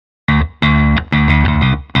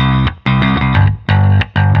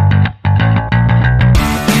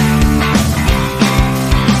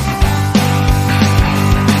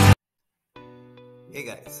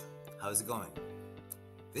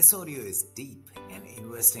This audio is deep and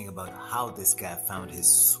interesting about how this guy found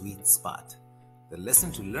his sweet spot. The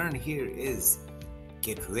lesson to learn here is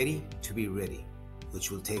get ready to be ready, which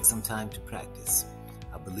will take some time to practice.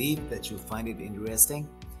 I believe that you'll find it interesting.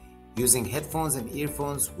 Using headphones and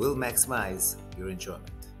earphones will maximize your enjoyment.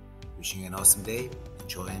 Wishing you an awesome day.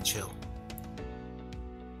 Enjoy and chill.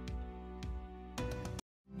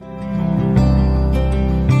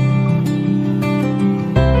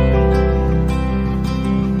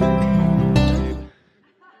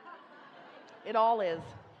 It all is.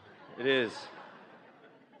 It is.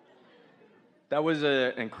 That was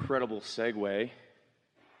an incredible segue.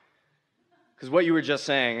 Because what you were just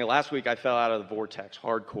saying, last week I fell out of the vortex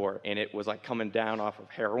hardcore, and it was like coming down off of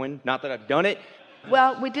heroin. Not that I've done it.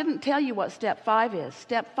 Well, we didn't tell you what step 5 is.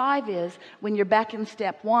 Step 5 is when you're back in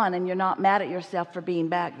step 1 and you're not mad at yourself for being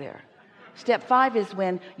back there. Step 5 is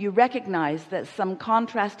when you recognize that some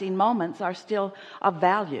contrasting moments are still of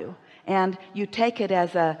value, and you take it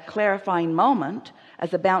as a clarifying moment,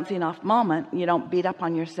 as a bouncing off moment. You don't beat up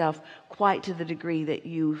on yourself quite to the degree that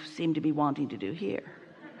you seem to be wanting to do here.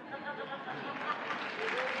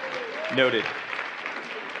 Noted.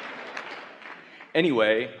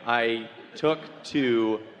 Anyway, I took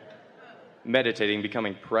to meditating,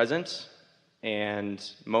 becoming present, and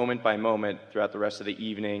moment by moment throughout the rest of the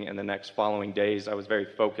evening and the next following days, I was very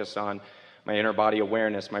focused on my inner body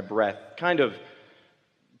awareness, my breath, kind of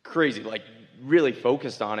crazy, like really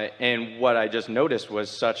focused on it. And what I just noticed was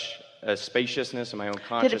such a spaciousness in my own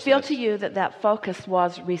consciousness. Did it feel to you that that focus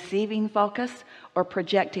was receiving focus or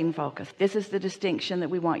projecting focus? This is the distinction that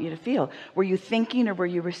we want you to feel. Were you thinking or were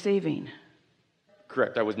you receiving?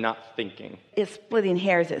 Correct. I was not thinking. It's splitting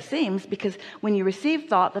hairs, it seems, because when you receive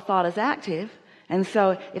thought, the thought is active. And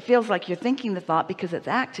so it feels like you're thinking the thought because it's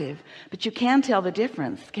active, but you can tell the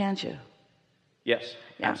difference, can't you? Yes,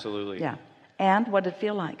 Yeah. absolutely. Yeah. And what did it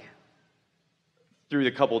feel like? Through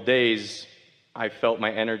the couple days, I felt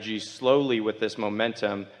my energy slowly with this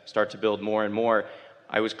momentum start to build more and more.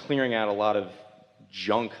 I was clearing out a lot of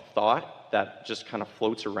junk thought that just kind of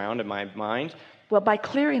floats around in my mind. Well, by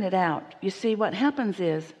clearing it out, you see what happens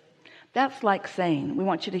is, that's like saying, we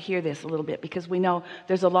want you to hear this a little bit because we know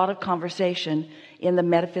there's a lot of conversation in the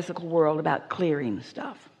metaphysical world about clearing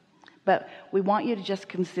stuff. But we want you to just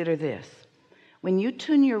consider this. When you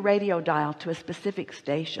tune your radio dial to a specific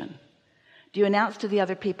station, do you announce to the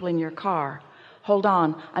other people in your car, hold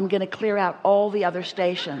on, I'm going to clear out all the other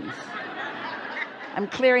stations. I'm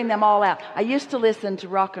clearing them all out. I used to listen to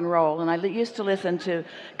rock and roll, and I used to listen to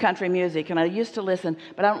country music, and I used to listen,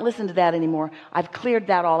 but I don't listen to that anymore. I've cleared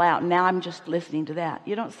that all out. Now I'm just listening to that.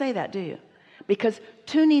 You don't say that, do you? Because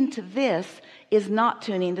tuning to this is not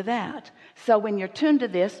tuning to that. So when you're tuned to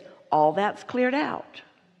this, all that's cleared out.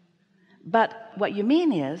 But what you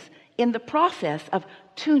mean is, in the process of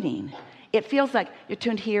tuning, it feels like you're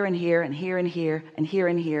tuned here and here and here and here and here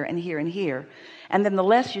and here and here and here. And then the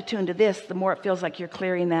less you tune to this, the more it feels like you're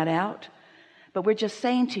clearing that out. But we're just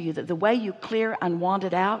saying to you that the way you clear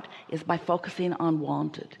unwanted out is by focusing on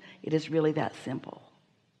wanted. It is really that simple.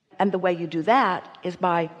 And the way you do that is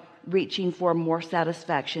by reaching for more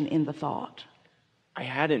satisfaction in the thought. I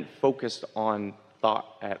hadn't focused on thought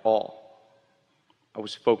at all. I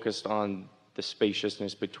was focused on the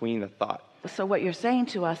spaciousness between the thought. So what you're saying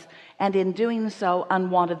to us, and in doing so,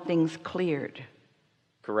 unwanted things cleared.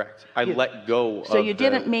 Correct. I let go of So you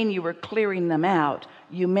didn't mean you were clearing them out.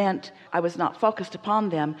 You meant I was not focused upon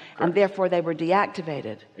them. Correct. And therefore they were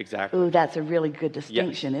deactivated. Exactly. Ooh, that's a really good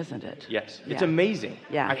distinction, yes. Isn't it? Yes. Yeah. It's amazing.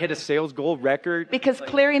 Yeah. I hit a sales goal record. Because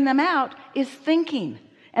clearing them out is thinking.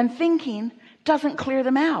 And thinking doesn't clear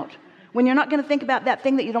them out. When you're not going to think about that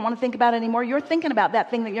thing that you don't want to think about anymore, you're thinking about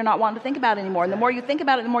that thing that you're not wanting to think about anymore. And the more you think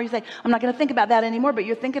about it, the more you say, I'm not going to think about that anymore, but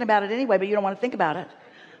you're thinking about it anyway, but you don't want to think about it.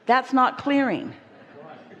 That's not clearing.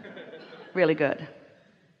 Really good.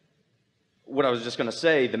 What I was just going to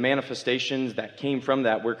say, the manifestations that came from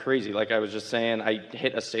that were crazy. Like I was just saying, I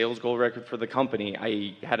hit a sales goal record for the company.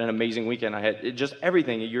 I had an amazing weekend. I had just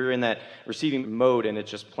everything. You're in that receiving mode, and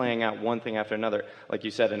it's just playing out one thing after another. Like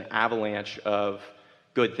you said, an avalanche of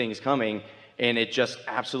good things coming, and it just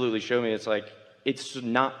absolutely showed me it's like it's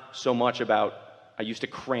not so much about I used to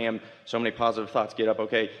cram so many positive thoughts, get up,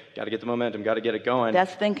 okay, got to get the momentum, got to get it going.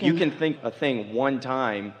 That's thinking. You can think a thing one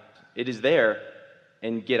time, it is there,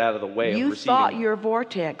 and get out of the way you of receiving. thought your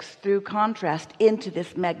vortex through contrast into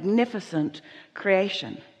this magnificent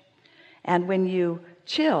creation, and when you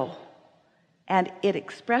chill and it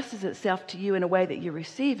expresses itself to you in a way that you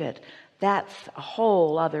receive it, that's a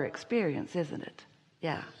whole other experience, isn't it?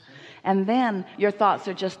 Yeah. And then your thoughts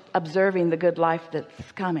are just observing the good life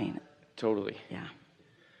that's coming. Totally. Yeah.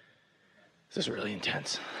 This is really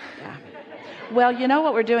intense. Yeah. Well, you know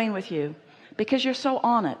what we're doing with you, because you're so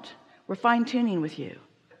on it. We're fine-tuning with you.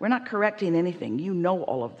 We're not correcting anything. You know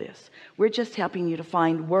all of this. We're just helping you to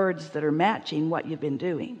find words that are matching what you've been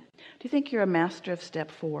doing. Do you think you're a master of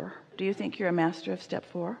step 4? Do you think you're a master of step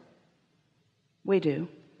 4? We do.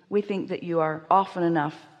 We think that you are often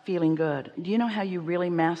enough feeling good. Do you know how you really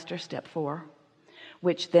master step 4?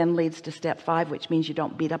 Which then leads to step 5, which means you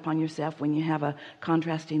don't beat up on yourself when you have a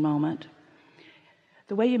contrasting moment.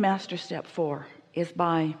 The way you master step 4 is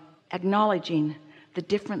by acknowledging the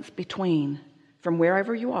difference between, from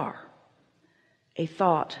wherever you are, a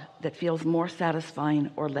thought that feels more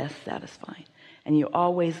satisfying or less satisfying, and you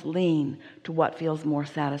always lean to what feels more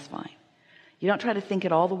satisfying. You don't try to think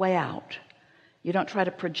it all the way out. You don't try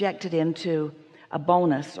to project it into a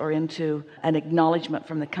bonus or into an acknowledgement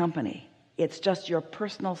from the company. It's just your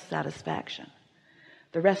personal satisfaction.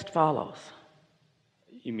 The rest follows.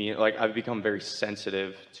 You mean like I've become very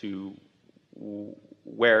sensitive to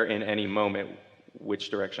where in any moment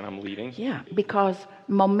which direction I'm leading? Yeah, because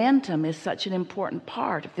momentum is such an important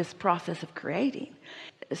part of this process of creating.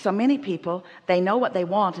 So many people, they know what they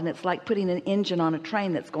want, and it's like putting an engine on a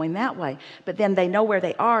train that's going that way, but then they know where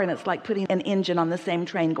they are, and it's like putting an engine on the same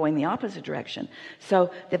train going the opposite direction.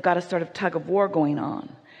 So they've got a sort of tug of war going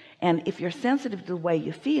on. And if you're sensitive to the way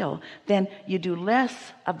you feel, then you do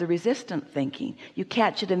less of the resistant thinking. You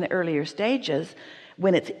catch it in the earlier stages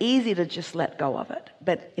when it's easy to just let go of it.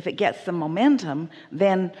 But if it gets some momentum,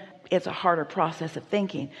 then it's a harder process of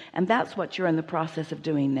thinking. And that's what you're in the process of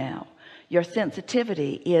doing now. Your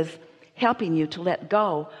sensitivity is helping you to let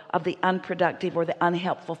go of the unproductive or the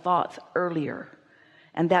unhelpful thoughts earlier.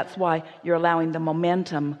 And that's why you're allowing the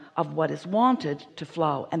momentum of what is wanted to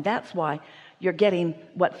flow. And that's why you're getting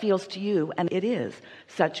what feels to you, and it is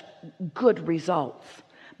such good results.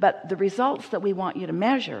 But the results that we want you to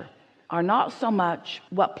measure are not so much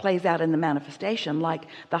what plays out in the manifestation, like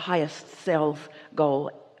the highest sales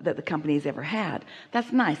goal that the company's ever had.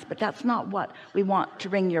 That's nice, but that's not what we want to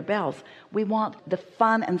ring your bells. We want the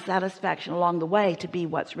fun and satisfaction along the way to be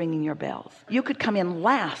what's ringing your bells. You could come in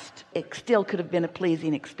last. It still could have been a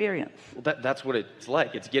pleasing experience. Well, that's what it's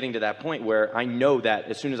like. It's getting to that point where I know that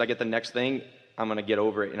as soon as I get the next thing, I'm going to get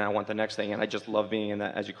over it, and I want the next thing. And I just love being in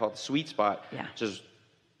that, as you call it, the sweet spot. Yeah. Just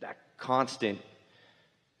that constant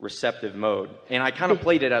receptive mode. And I kind of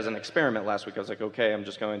played it as an experiment last week. I was like, okay, I'm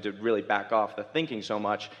just going to really back off the thinking so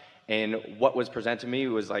much. And what was presented to me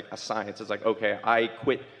was like a science. It's like, okay, I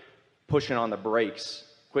quit pushing on the brakes,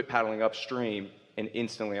 quit paddling upstream, and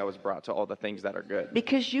instantly I was brought to all the things that are good.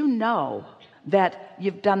 Because you know that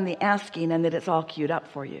you've done the asking and that it's all queued up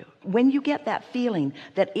for you. When you get that feeling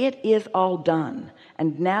that it is all done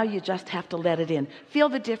and now you just have to let it in, feel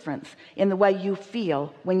the difference in the way you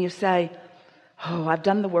feel when you say, oh, I've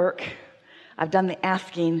done the work, I've done the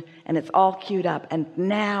asking, and it's all queued up, and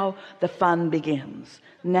now the fun begins.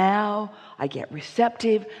 Now I get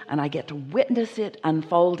receptive, and I get to witness it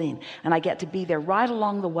unfolding, and I get to be there right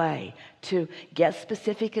along the way to get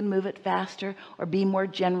specific and move it faster, or be more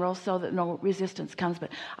general so that no resistance comes. But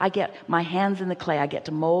I get my hands in the clay. I get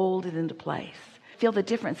to mold it into place. Feel the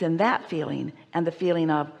difference in that feeling and the feeling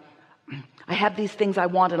of, I have these things I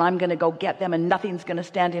want, and I'm going to go get them, and nothing's going to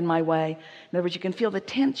stand in my way. In other words, you can feel the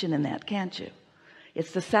tension in that, can't you?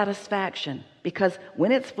 It's the satisfaction, because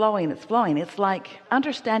when it's flowing, it's flowing. It's like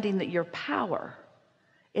understanding that your power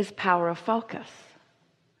is power of focus,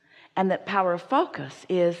 and that power of focus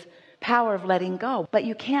is power of letting go. But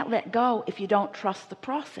you can't let go if you don't trust the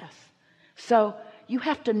process. So you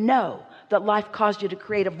have to know that life caused you to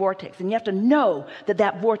create a vortex, and you have to know that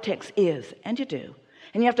that vortex is, and you do.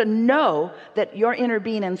 And you have to know that your inner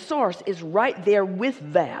being and source is right there with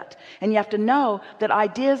that. And you have to know that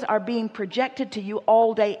ideas are being projected to you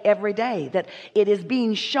all day, every day, that it is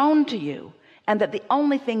being shown to you, and that the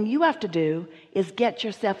only thing you have to do is get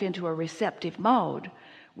yourself into a receptive mode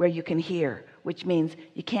where you can hear, which means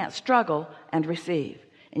you can't struggle and receive,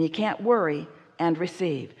 and you can't worry and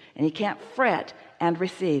receive, and you can't fret and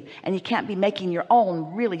receive, and you can't be making your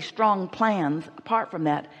own really strong plans apart from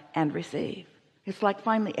that and receive. It's like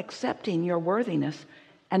finally accepting your worthiness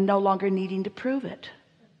and no longer needing to prove it.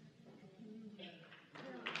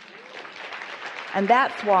 And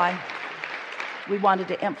that's why we wanted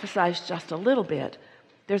to emphasize just a little bit.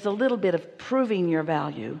 There's a little bit of proving your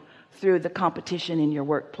value through the competition in your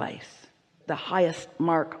workplace. The highest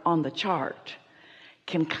mark on the chart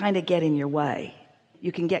can kind of get in your way.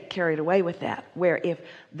 You can get carried away with that, where if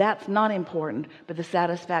that's not important, but the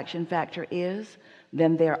satisfaction factor is,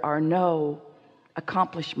 then there are no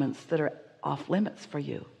accomplishments that are off limits for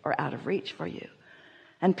you or out of reach for you.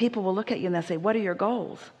 And people will look at you and they'll say, what are your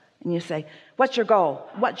goals? And you say, what's your goal?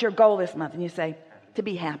 What's your goal this month? And you say, to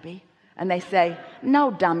be happy. And they say,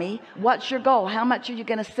 no, dummy, what's your goal? How much are you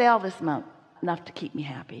going to sell this month? Enough to keep me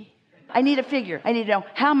happy. I need a figure. I need to know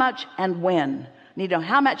how much and when. I need to know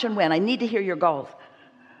how much and when. I need to hear your goals.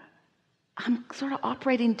 I'm sort of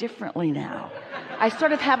operating differently now. I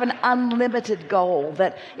sort of have an unlimited goal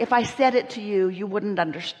that if I said it to you, you wouldn't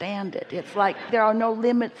understand it. It's like there are no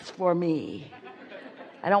limits for me.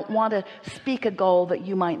 I don't want to speak a goal that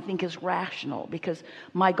you might think is rational, because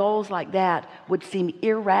my goals like that would seem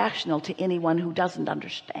irrational to anyone who doesn't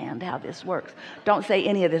understand how this works. Don't say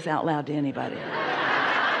any of this out loud to anybody.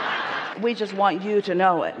 We just want you to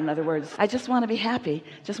know it. In other words, I just want to be happy,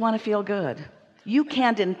 just want to feel good. You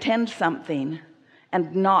can't intend something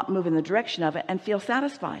and not move in the direction of it and feel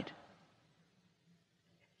satisfied.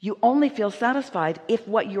 You only feel satisfied if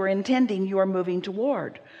what you're intending you are moving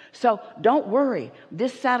toward. So don't worry,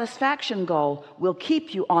 this satisfaction goal will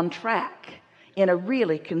keep you on track in a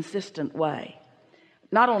really consistent way.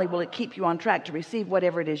 Not only will it keep you on track to receive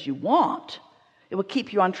whatever it is you want, it will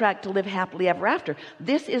keep you on track to live happily ever after.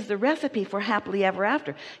 This is the recipe for happily ever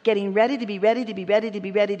after. Getting ready to be ready to be ready to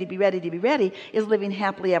be ready to be ready to be ready is living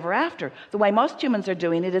happily ever after. The way most humans are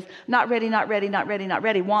doing it is not ready, not ready, not ready, not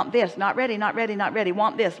ready, want this, not ready, not ready, not ready,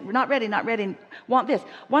 want this, not ready, not ready, want this.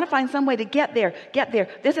 Want to find some way to get there, get there.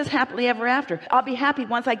 This is happily ever after. I'll be happy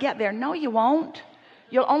once I get there. No, you won't.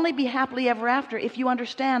 You'll only be happily ever after if you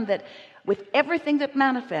understand that with everything that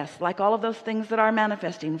manifests, like all of those things that are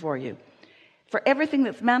manifesting for you, for everything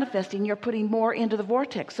that's manifesting, you're putting more into the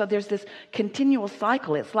vortex. So there's this continual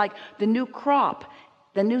cycle. It's like the new crop.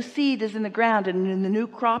 The new seed is in the ground and the new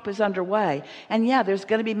crop is underway. And yeah, there's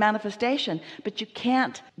going to be manifestation, but you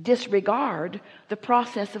can't disregard the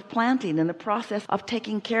process of planting and the process of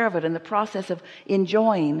taking care of it and the process of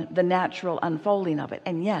enjoying the natural unfolding of it.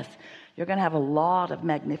 And yes, you're going to have a lot of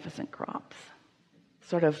magnificent crops.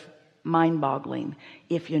 Sort of mind-boggling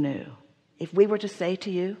if you knew. If we were to say to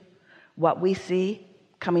you what we see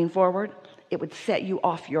coming forward, it would set you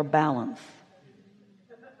off your balance.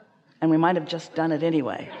 And we might have just done it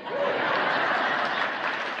anyway.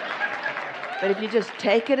 But if you just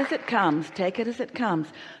take it as it comes, take it as it comes.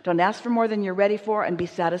 Don't ask for more than you're ready for and be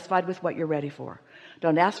satisfied with what you're ready for.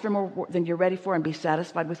 Don't ask for more than you're ready for and be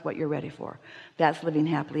satisfied with what you're ready for. That's living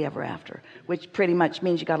happily ever after, which pretty much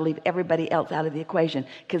means you got to leave everybody else out of the equation,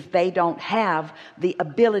 because they don't have the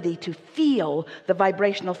ability to feel the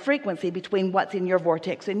vibrational frequency between what's in your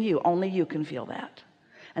vortex and you. Only you can feel that.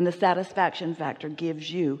 And the satisfaction factor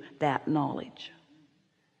gives you that knowledge.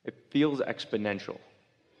 It feels exponential.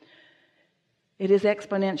 It is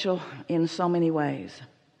exponential in so many ways.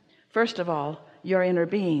 First of all, your inner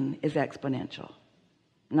being is exponential.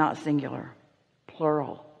 Not singular,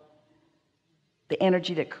 plural. The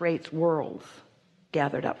energy that creates worlds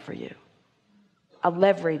gathered up for you. A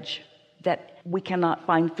leverage that we cannot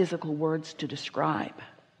find physical words to describe.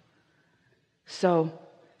 So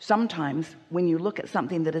sometimes when you look at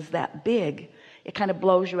something that is that big, it kind of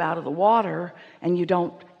blows you out of the water and you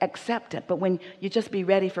don't accept it. But when you just be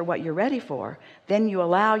ready for what you're ready for, then you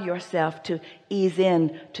allow yourself to ease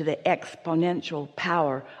in to the exponential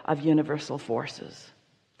power of universal forces.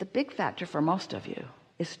 The big factor for most of you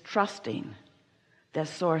is trusting that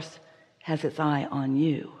Source has its eye on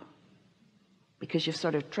you, because you've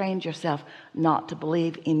sort of trained yourself not to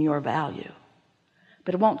believe in your value.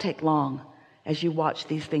 But it won't take long as you watch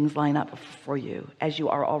these things line up for you, as you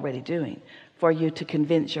are already doing, for you to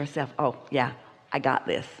convince yourself, oh yeah, I got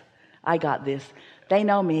this. I got this. They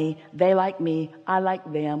know me. They like me. I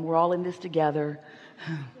like them. We're all in this together.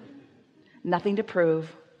 Nothing to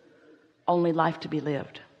prove, only life to be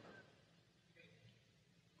lived.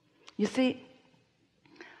 You see,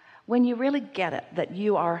 when you really get it, that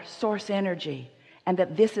you are source energy and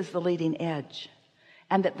that this is the leading edge,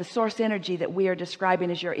 and that the source energy that we are describing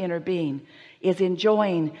as your inner being is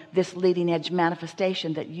enjoying this leading edge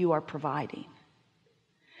manifestation that you are providing,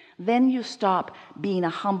 then you stop being a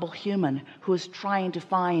humble human who is trying to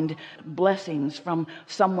find blessings from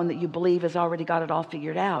someone that you believe has already got it all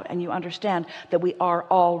figured out, and you understand that we are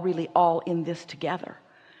all really all in this together,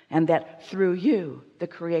 and that through you the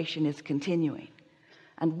creation is continuing.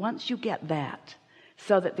 And once you get that,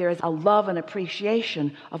 so that there is a love and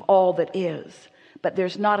appreciation of all that is, but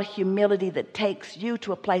there's not a humility that takes you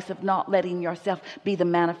to a place of not letting yourself be the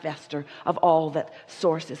manifester of all that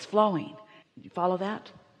Source is flowing. You follow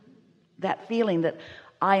that? That feeling that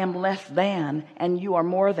I am less than and you are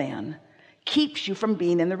more than keeps you from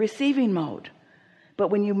being in the receiving mode. But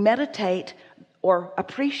when you meditate or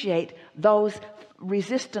appreciate those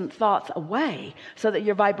resistant thoughts away, so that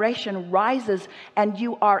your vibration rises and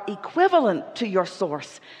you are equivalent to your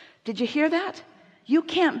Source, Did you hear that? You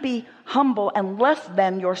can't be humble and less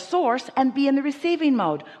than your source and be in the receiving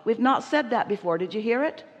mode. We've not said that before. Did you hear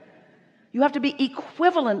it? You have to be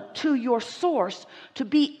equivalent to your source to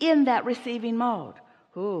be in that receiving mode.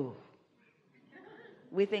 Ooh.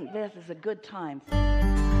 We think this is a good time.